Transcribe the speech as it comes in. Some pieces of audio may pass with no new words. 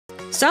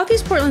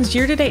Southeast Portland's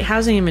year-to-date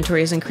housing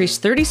inventory has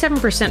increased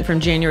 37% from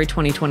January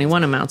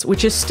 2021 amounts,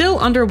 which is still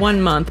under 1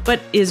 month,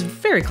 but is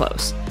very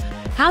close.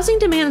 Housing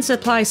demand and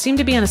supply seem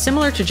to be on a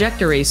similar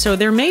trajectory, so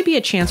there may be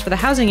a chance for the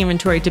housing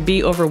inventory to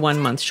be over 1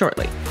 month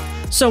shortly.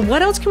 So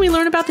what else can we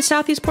learn about the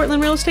Southeast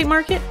Portland real estate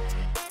market?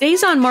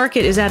 Days on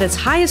market is at its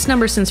highest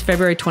number since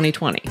February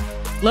 2020.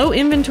 Low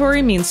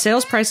inventory means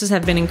sales prices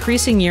have been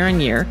increasing year on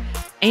year,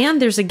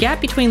 and there's a gap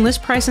between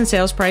list price and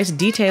sales price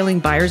detailing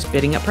buyers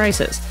bidding up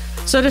prices.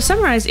 So to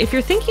summarize, if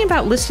you're thinking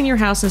about listing your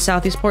house in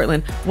Southeast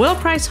Portland,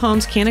 well-priced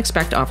homes can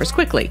expect offers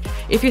quickly.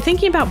 If you're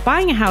thinking about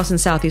buying a house in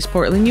Southeast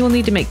Portland, you will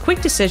need to make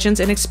quick decisions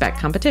and expect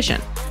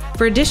competition.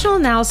 For additional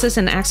analysis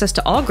and access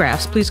to all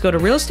graphs, please go to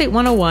Real Estate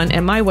 101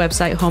 at my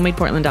website,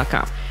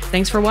 homemadeportland.com.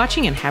 Thanks for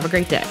watching and have a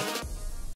great day.